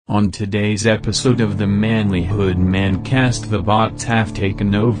On today's episode of the Manlyhood Mancast, the bots have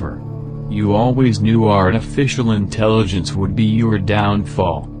taken over. You always knew artificial intelligence would be your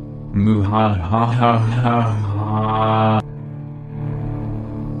downfall. Muhahahaha.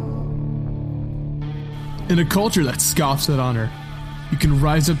 In a culture that scoffs at honor, you can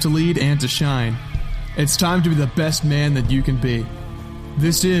rise up to lead and to shine. It's time to be the best man that you can be.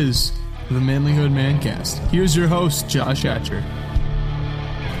 This is the Manlyhood Mancast. Here's your host, Josh Hatcher.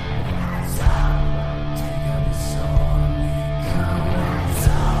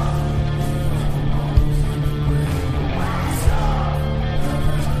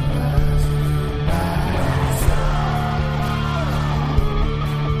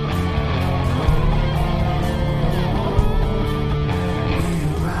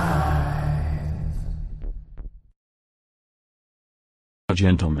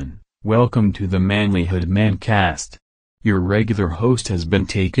 Gentlemen, welcome to the Manlyhood Mancast. Your regular host has been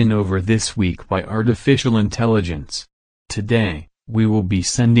taken over this week by artificial intelligence. Today, we will be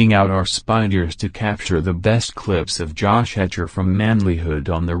sending out our spiders to capture the best clips of Josh Hatcher from Manlyhood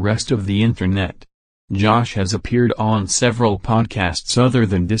on the rest of the internet. Josh has appeared on several podcasts other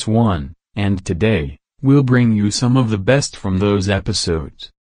than this one, and today, we'll bring you some of the best from those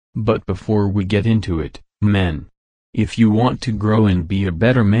episodes. But before we get into it, men, if you want to grow and be a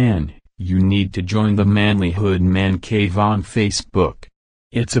better man, you need to join the Manlyhood Man Cave on Facebook.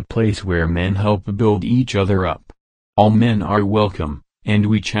 It's a place where men help build each other up. All men are welcome, and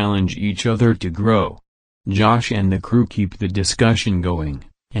we challenge each other to grow. Josh and the crew keep the discussion going,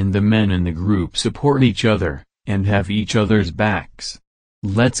 and the men in the group support each other, and have each other's backs.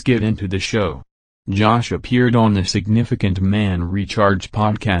 Let's get into the show. Josh appeared on the Significant Man Recharge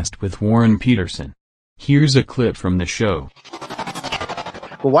podcast with Warren Peterson. Here's a clip from the show.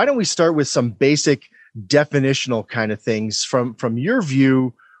 Well, why don't we start with some basic definitional kind of things from your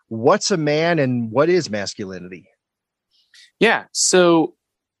view? What's a man and what is masculinity? Yeah, so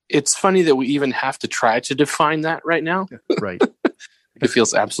it's funny that we even have to try to define that right now. Right. It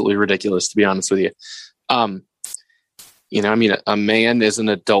feels absolutely ridiculous, to be honest with you. A man is an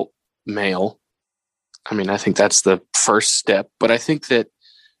adult male. I think that's the first step, but I think that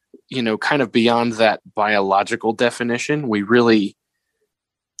kind of beyond that biological definition, we really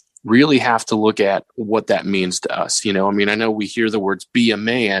have to look at what that means to us. I know we hear the words be a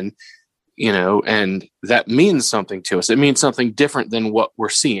man, and that means something to us. It means something different than what we're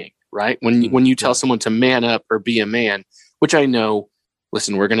seeing, right? When you tell someone to man up or be a man, which I know,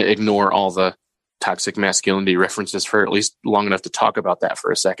 listen, we're going to ignore all the toxic masculinity references for at least long enough to talk about that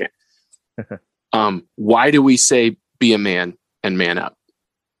for a second. Why do we say be a man and man up?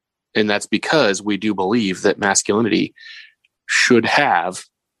 And that's because we do believe that masculinity should have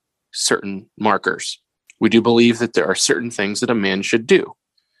certain markers. We do believe that there are certain things that a man should do.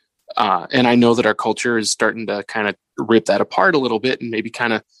 And I know that our culture is starting to kind of rip that apart a little bit and maybe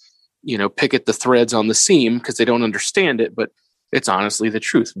kind of, pick at the threads on the seam because they don't understand it. But it's honestly the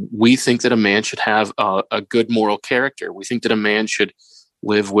truth. We think that a man should have a good moral character. We think that a man should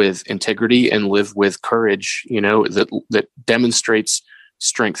live with integrity and live with courage, that demonstrates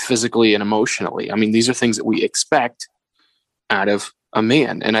strength physically and emotionally. These are things that we expect out of a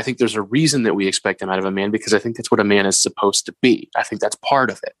man. And I think there's a reason that we expect them out of a man, because I think that's what a man is supposed to be. I think that's part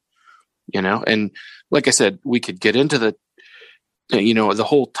of it, and like I said, we could get into the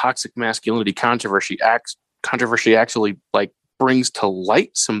whole toxic masculinity controversy actually brings to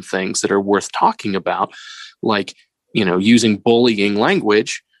light some things that are worth talking about, like, using bullying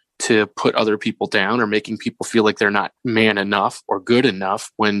language to put other people down or making people feel like they're not man enough or good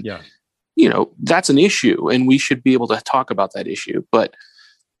enough when, that's an issue and we should be able to talk about that issue. But,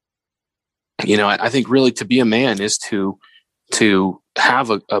 I think really to be a man is to have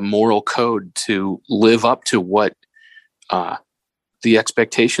a moral code to live up to what the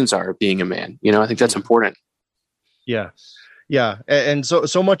expectations are of being a man. I think that's important. Yeah. Yeah. And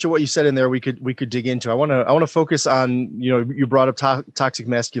so much of what you said in there, we could dig into. I want to focus on, you brought up toxic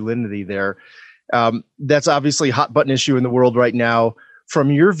masculinity there. That's obviously a hot button issue in the world right now. From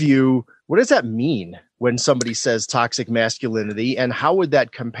your view, what does that mean when somebody says toxic masculinity, and how would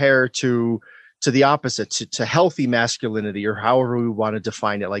that compare to the opposite, to healthy masculinity, or however we want to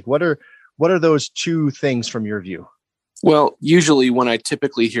define it? Like, what are those two things from your view? Well, usually when I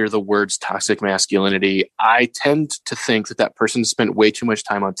typically hear the words toxic masculinity, I tend to think that person spent way too much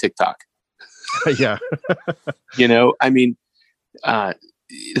time on TikTok. Yeah.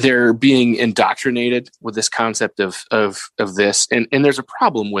 They're being indoctrinated with this concept of this, and there's a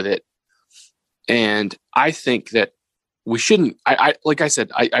problem with it. And I think that we shouldn't, like I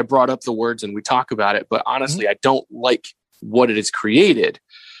said, I brought up the words and we talk about it, but honestly, I don't like what it has created.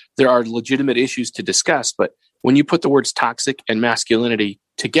 there are legitimate issues to discuss. But when you put the words toxic and masculinity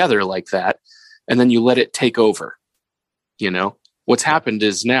together like that, and then you let it take over, what's happened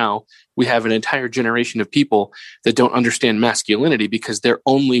is now we have an entire generation of people that don't understand masculinity because their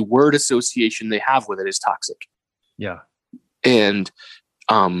only word association they have with it is toxic. Yeah. And,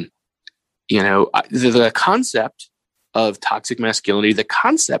 the concept of toxic masculinity, the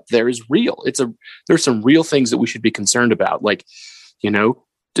concept there is real. There's some real things that we should be concerned about. Like, can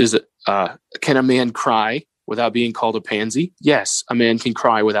a man cry without being called a pansy? Yes, a man can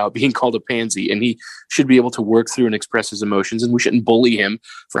cry without being called a pansy, and he should be able to work through and express his emotions, and we shouldn't bully him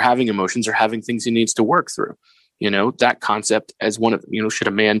for having emotions or having things he needs to work through. That concept as one of, should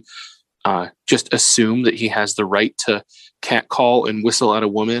a man just assume that he has the right to catcall and whistle at a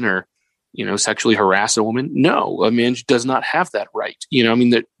woman or, sexually harass a woman? No, a man does not have that right.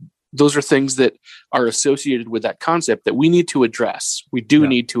 Those are things that are associated with that concept that we need to address. We do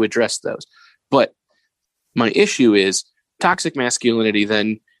need to address those. But my issue is toxic masculinity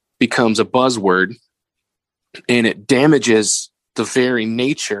then becomes a buzzword, and it damages the very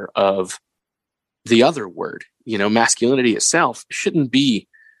nature of the other word. Masculinity itself shouldn't be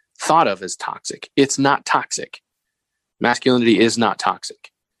thought of as toxic. It's not toxic. Masculinity is not toxic.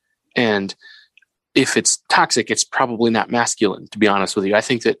 And if it's toxic, it's probably not masculine, to be honest with you. I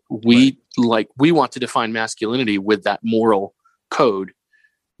think that we want to define masculinity with that moral code,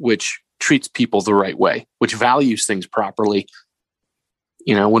 which treats people the right way, which values things properly.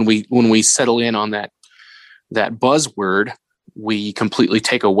 When we settle in on that buzzword, we completely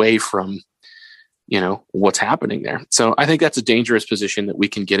take away from, what's happening there. So I think that's a dangerous position that we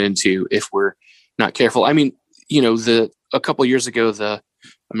can get into if we're not careful. I mean, a couple of years ago, the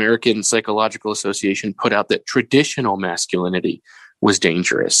American Psychological Association put out that traditional masculinity was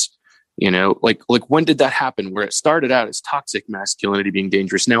dangerous. Like when did that happen? Where it started out as toxic masculinity being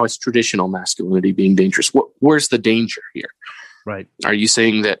dangerous, now it's traditional masculinity being dangerous. Where's the danger here? Right. Are you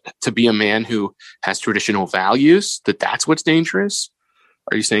saying that to be a man who has traditional values, that's what's dangerous?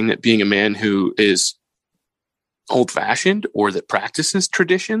 Are you saying that being a man who is old-fashioned or that practices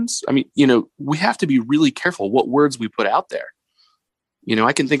traditions? I mean, we have to be really careful what words we put out there.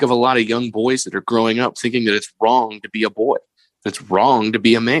 I can think of a lot of young boys that are growing up thinking that it's wrong to be a boy. It's wrong to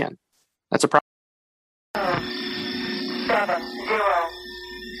be a man. That's a problem. 7, 0,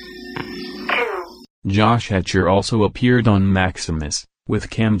 2. Josh Hatcher also appeared on Maximus with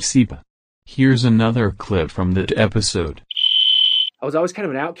Cam Sipa. Here's another clip from that episode. I was always kind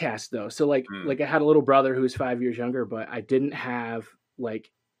of an outcast though. So like I had a little brother who was 5 years younger, but I didn't have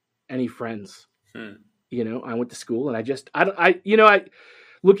any friends. I went to school and I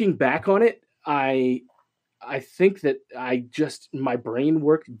looking back on it, I think that my brain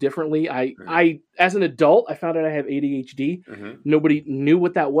worked differently. I as an adult, I found out I have ADHD. Mm-hmm. Nobody knew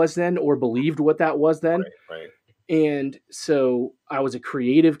what that was then or believed what that was then. Right. And so I was a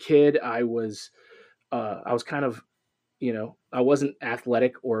creative kid. I was kind of, I wasn't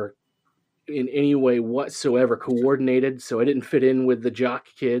athletic or in any way whatsoever coordinated. So I didn't fit in with the jock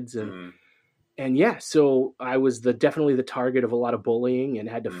kids and yeah, so I was definitely the target of a lot of bullying and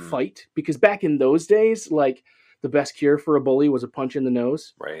had to fight because back in those days, the best cure for a bully was a punch in the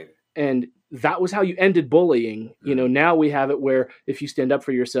nose. Right. And that was how you ended bullying. Now we have it where if you stand up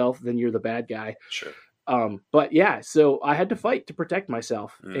for yourself, then you're the bad guy. Sure. But yeah, so I had to fight to protect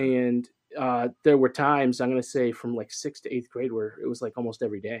myself. And there were times, I'm going to say from 6th to 8th grade where it was almost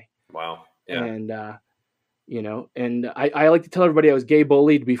every day. Wow. Yeah. And, and I like to tell everybody I was gay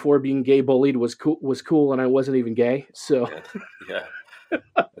bullied before being gay bullied was cool and I wasn't even gay. So yeah.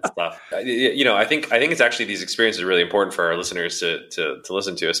 That's tough. I think it's actually these experiences are really important for our listeners to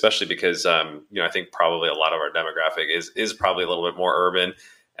listen to, especially because, I think probably a lot of our demographic is probably a little bit more urban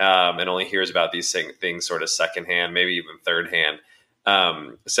and only hears about these things sort of secondhand, maybe even thirdhand.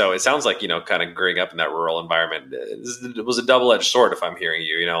 So it sounds like, kind of growing up in that rural environment, it was a double-edged sword if I'm hearing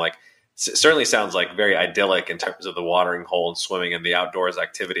you, certainly sounds like very idyllic in terms of the watering hole and swimming and the outdoors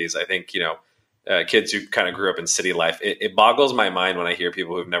activities. I think, kids who kind of grew up in city life, it boggles my mind when I hear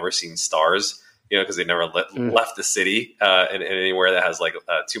people who've never seen stars, because they never left the city in anywhere that has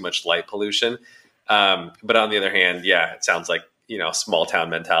too much light pollution. But on the other hand, yeah, it sounds like, small town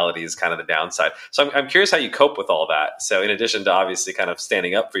mentality is kind of the downside. So I'm curious how you cope with all that. So in addition to obviously kind of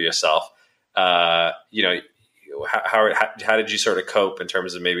standing up for yourself, how did you sort of cope in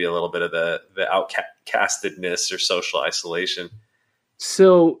terms of maybe a little bit of the outcastedness or social isolation?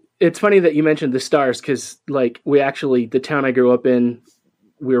 So it's funny that you mentioned the stars because the town I grew up in,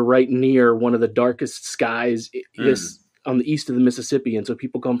 we were right near one of the darkest skies. on the east of the Mississippi. And so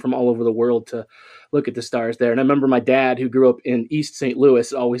people come from all over the world to look at the stars there. And I remember my dad, who grew up in East St.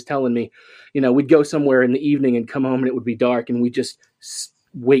 Louis, always telling me, we'd go somewhere in the evening and come home and it would be dark, and we'd just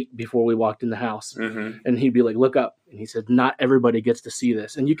wait before we walked in the house. Mm-hmm. And he'd be like, look up. And he said, not everybody gets to see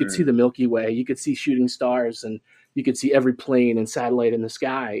this. And you could see the Milky Way, you could see shooting stars, and you could see every plane and satellite in the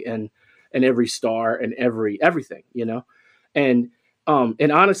sky, and every star and everything, and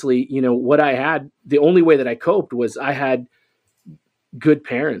honestly, what I had, the only way that I coped was I had good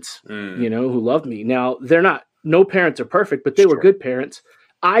parents, who loved me. Now no parents are perfect, but they were good parents.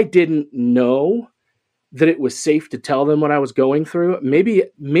 I didn't know that it was safe to tell them what I was going through.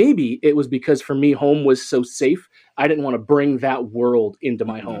 Maybe it was because for me, home was so safe. I didn't want to bring that world into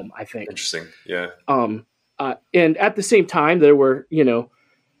my home, I think. Interesting. Yeah. And at the same time, there were,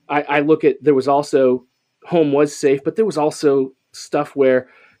 I look at, there was also, home was safe, but there was also stuff where,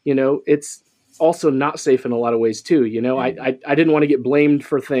 it's also not safe in a lot of ways too. I didn't want to get blamed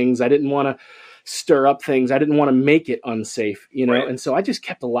for things. I didn't want to stir up things. I didn't want to make it unsafe, right. And so I just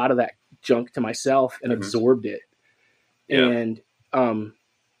kept a lot of that junk to myself and absorbed it. Yeah. And,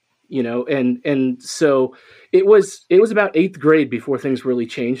 and so it was about 8th grade before things really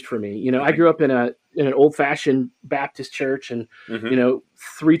changed for me. I grew up in an old fashioned Baptist church, and,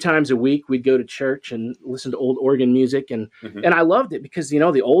 3 times a week we'd go to church and listen to old organ music. And I loved it because,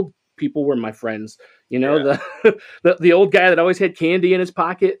 the old people were my friends, the old guy that always had candy in his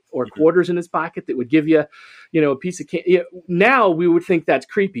pocket or quarters in his pocket that would give you, a piece of candy. Now we would think that's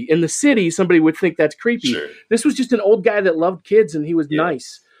creepy. In the city, somebody would think that's creepy. Sure. This was just an old guy that loved kids, and he was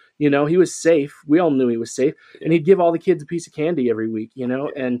nice. He was safe. We all knew he was safe, and he'd give all the kids a piece of candy every week,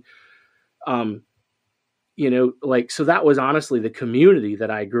 and, so that was honestly the community that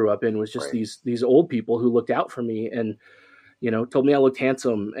I grew up in, was just these old people who looked out for me and, told me I looked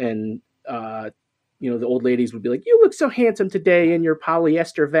handsome. And, the old ladies would be like, you look so handsome today in your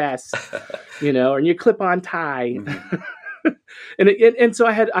polyester vest, and your clip-on tie. and so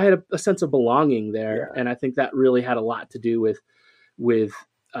I had a sense of belonging there. Yeah. And I think that really had a lot to do with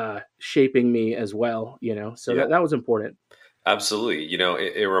shaping me as well, so that was important. Absolutely.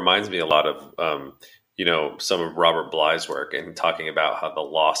 It reminds me a lot of, some of Robert Bly's work, and talking about how the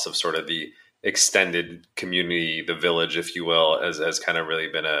loss of sort of the extended community, the village, if you will, has kind of really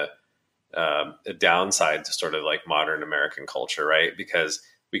been a downside to sort of like modern American culture, right? Because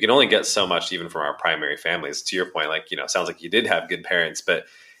we can only get so much even from our primary families. To your point, sounds like you did have good parents, but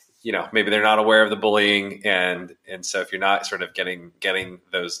maybe they're not aware of the bullying. And so if you're not sort of getting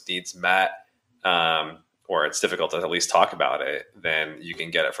those needs met, or it's difficult to at least talk about it, then you can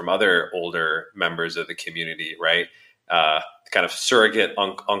get it from other older members of the community, right? Kind of surrogate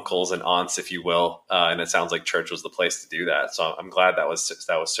uncles and aunts, if you will. And it sounds like church was the place to do that. So I'm glad that was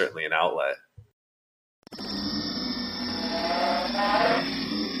certainly an outlet.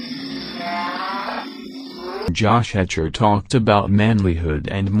 Josh Etcher talked about manlyhood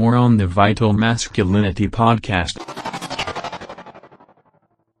and more on the Vital Masculinity podcast.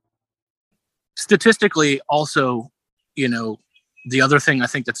 Statistically, also, the other thing I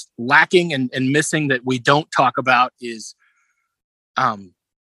think that's lacking and missing that we don't talk about is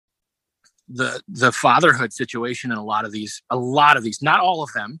the fatherhood situation in a lot of these, not all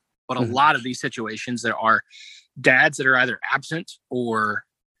of them, but a lot of these situations. There are dads that are either absent or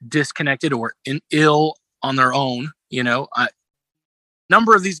disconnected or ill on their own.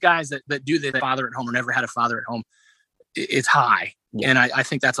 Number of these guys that do the father at home or never had a father at home, it's high. Yeah. And I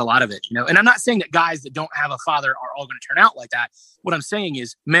think that's a lot of it, and I'm not saying that guys that don't have a father are all going to turn out like that. What I'm saying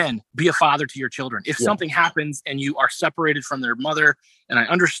is, men, be a father to your children. If something happens and you are separated from their mother, and I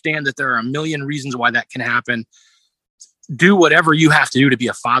understand that there are a million reasons why that can happen, do whatever you have to do to be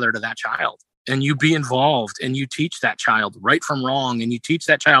a father to that child. And you be involved, and you teach that child right from wrong. And you teach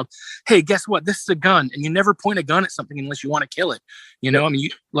that child, hey, guess what? This is a gun. And you never point a gun at something unless you want to kill it.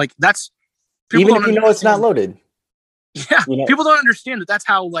 That's even if you know it's not loaded. Yeah, people don't understand that. That's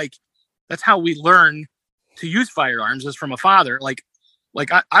how we learn to use firearms, is from a father.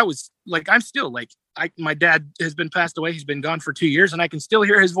 I'm still my dad has been passed away. He's been gone for 2 years, and I can still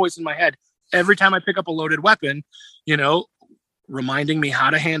hear his voice in my head every time I pick up a loaded weapon, reminding me how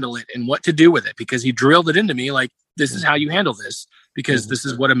to handle it and what to do with it, because he drilled it into me. This is how you handle this, because this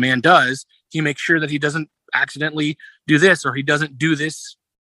is what a man does. He makes sure that he doesn't accidentally do this, or he doesn't do this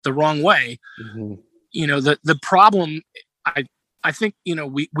the wrong way. Mm-hmm. The problem, I think,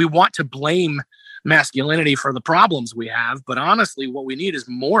 we want to blame masculinity for the problems we have, but honestly, what we need is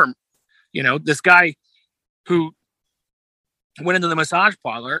more. This guy who went into the massage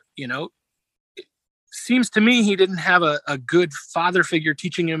parlor, seems to me he didn't have a good father figure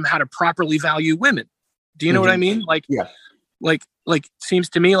teaching him how to properly value women. Do you know what I mean? Like, like seems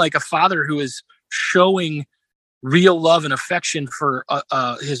to me like a father who is showing real love and affection for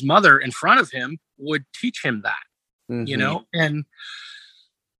his mother in front of him would teach him that, you know, and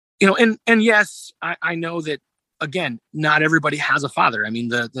yes, I know that, again, not everybody has a father. I mean,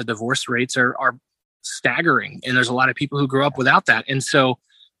 the divorce rates are staggering, and there's a lot of people who grow up without that. And so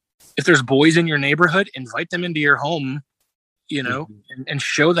if there's boys in your neighborhood, invite them into your home, you know, and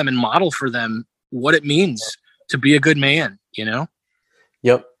show them and model for them what it means to be a good man, you know?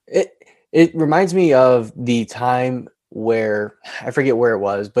 Yep. It reminds me of the time where, I forget where it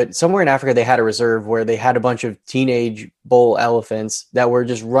was, but somewhere in Africa, they had a reserve where they had a bunch of teenage bull elephants that were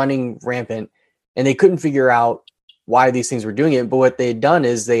just running rampant, and they couldn't figure out why these things were doing it. But what they had done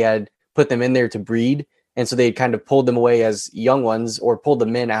is they had put them in there to breed. And so they kind of pulled them away as young ones or pulled the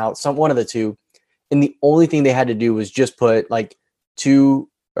men out, one of the two. And the only thing they had to do was just put like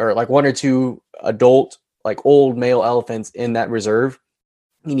one or two adult, like old male elephants in that reserve.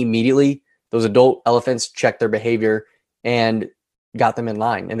 And immediately those adult elephants checked their behavior and got them in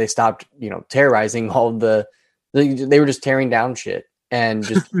line. And they stopped, terrorizing they were just tearing down shit and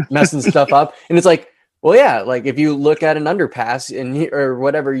just messing stuff up. And it's like, well, yeah, like if you look at an underpass or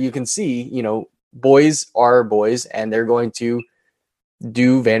whatever, you can see, boys are boys and they're going to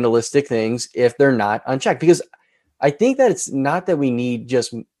do vandalistic things if they're not unchecked. Because I think that it's not that we need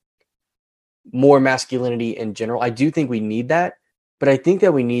just more masculinity in general. I do think we need that, but I think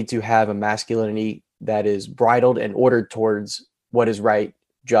that we need to have a masculinity that is bridled and ordered towards what is right,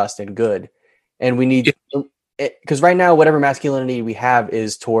 just, and good. And we need, because right now, whatever masculinity we have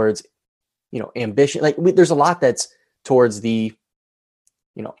is towards, ambition. Like there's a lot that's towards the,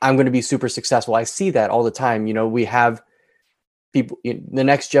 I'm going to be super successful. I see that all the time. We have people, the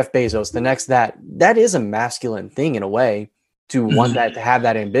next Jeff Bezos, the next that is a masculine thing in a way to want that, to have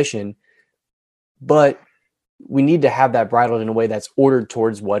that ambition. But we need to have that bridled in a way that's ordered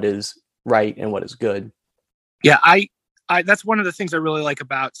towards what is right and what is good. Yeah. I that's one of the things I really like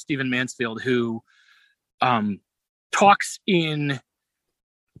about Stephen Mansfield, who talks in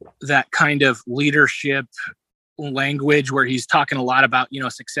that kind of leadership language where he's talking a lot about,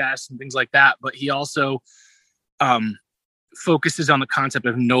 success and things like that. But he also focuses on the concept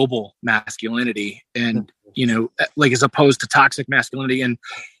of noble masculinity and, like as opposed to toxic masculinity. And,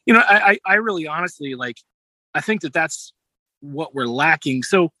 I really honestly, I think that that's what we're lacking.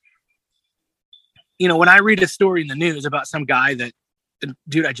 So, when I read a story in the news about some guy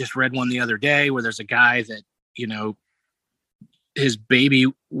dude, I just read one the other day where there's a guy that, his baby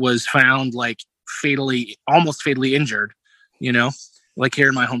was found almost fatally injured, like here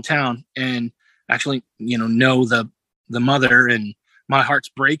in my hometown, and actually, know the mother, and my heart's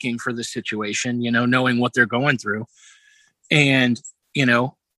breaking for this situation, knowing what they're going through. And,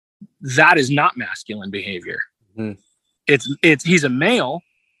 that is not masculine behavior. He's a male,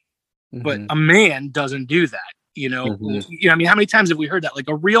 but a man doesn't do that, I mean, how many times have we heard that? Like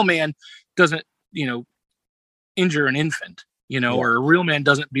a real man doesn't, injure an infant, or a real man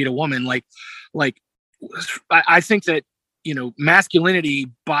doesn't beat a woman. I think that,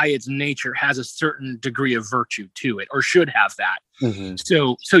 masculinity by its nature has a certain degree of virtue to it, or should have that.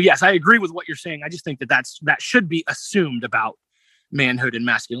 So yes, I agree with what you're saying. I just think that should be assumed about manhood and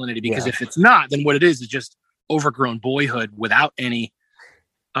masculinity, because if it's not, then what it is just overgrown boyhood without any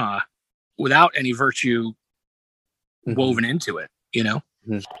virtue woven into it,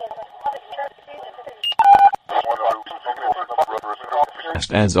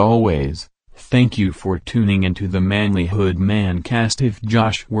 As always, thank you for tuning into the Manlyhood Mancast. If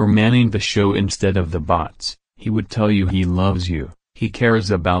Josh were manning the show instead of the bots, he would tell you he loves you, he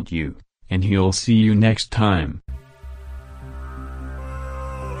cares about you, and he'll see you next time.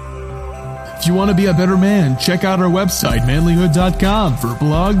 If you want to be a better man, check out our website, manlyhood.com, for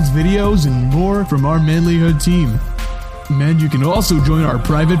blogs, videos, and more from our Manlyhood team. And you can also join our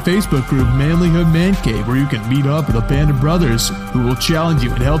private Facebook group, Manlyhood Man Cave, where you can meet up with a band of brothers who will challenge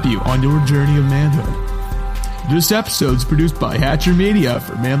you and help you on your journey of manhood. This episode is produced by Hatcher Media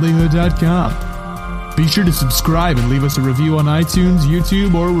for manlyhood.com. Be sure to subscribe and leave us a review on iTunes,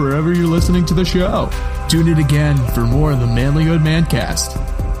 YouTube, or wherever you're listening to the show. Tune in again for more of the Manlyhood Mancast.